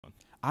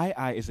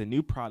II is a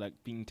new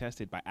product being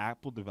tested by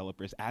Apple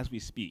developers as we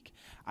speak.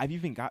 I've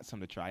even got some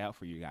to try out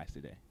for you guys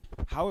today.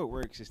 How it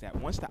works is that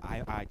once the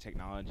II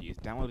technology is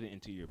downloaded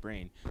into your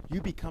brain,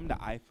 you become the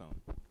iPhone.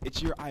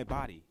 It's your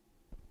iBody.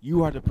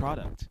 You are the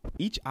product.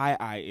 Each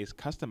II is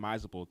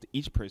customizable to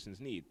each person's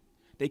need.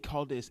 They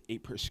call this a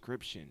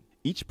prescription.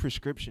 Each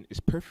prescription is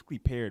perfectly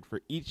paired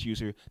for each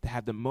user to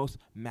have the most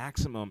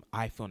maximum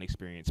iPhone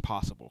experience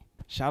possible.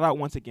 Shout out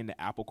once again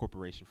to Apple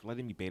Corporation for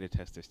letting me beta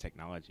test this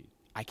technology.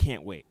 I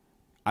can't wait.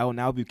 I will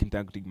now be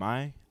conducting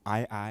my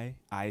II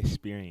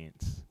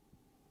experience.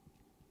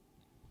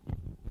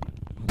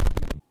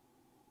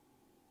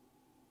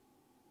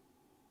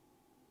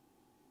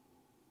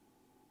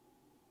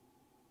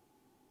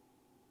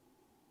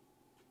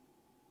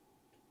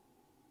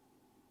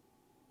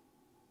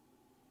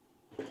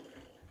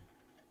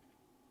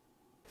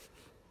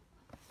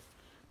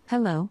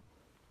 Hello.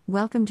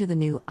 Welcome to the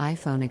new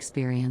iPhone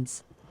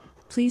experience.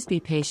 Please be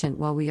patient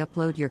while we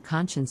upload your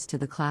conscience to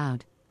the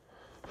cloud.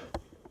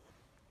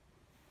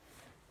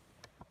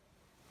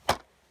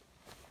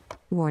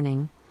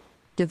 Warning.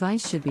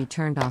 Device should be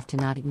turned off to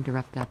not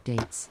interrupt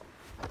updates.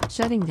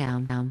 Shutting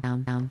down.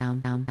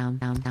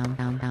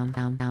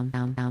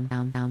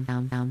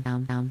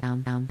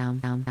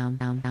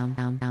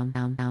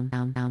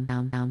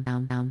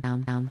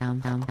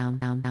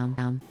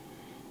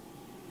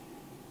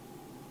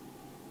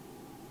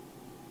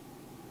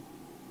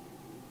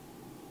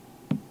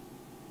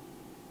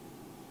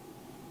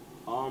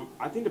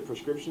 I think the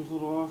prescription's a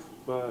little off,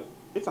 but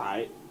it's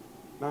alright.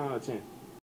 9 out of 10.